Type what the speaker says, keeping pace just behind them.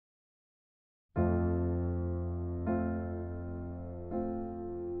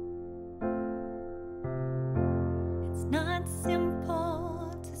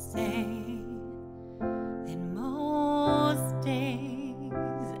simple to say that most days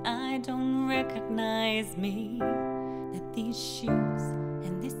I don't recognize me, that these shoes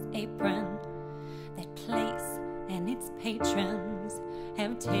and this apron, that place and its patrons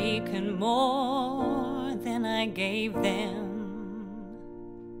have taken more than I gave them.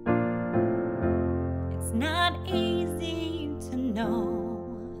 It's not easy to know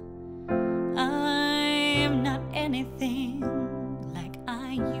I'm not anything like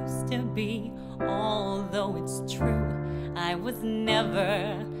I used to be, although it's true I was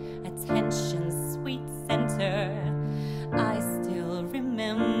never attention's sweet center. I still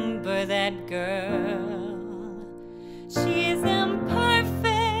remember that girl. She's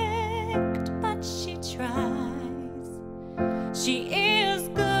imperfect, but she tries. She is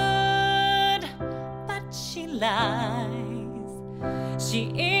good, but she lies.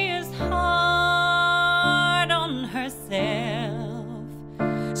 She is hard on herself.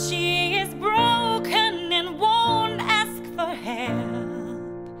 She is broken and won't ask for help.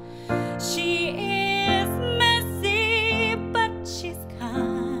 She is messy, but she's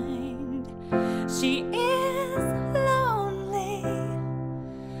kind. She is lonely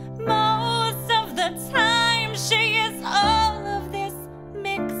most of the time. She is all of this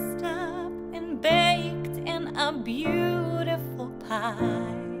mixed up and baked in a beautiful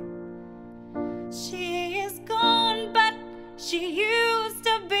pie. She is gone, but she used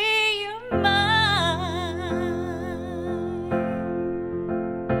to be mine.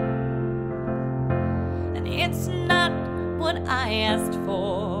 And it's not what I asked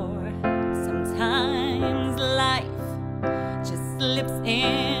for. Sometimes life just slips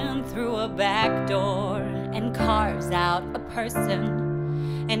in through a back door and carves out a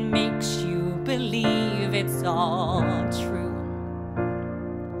person and makes you believe it's all true.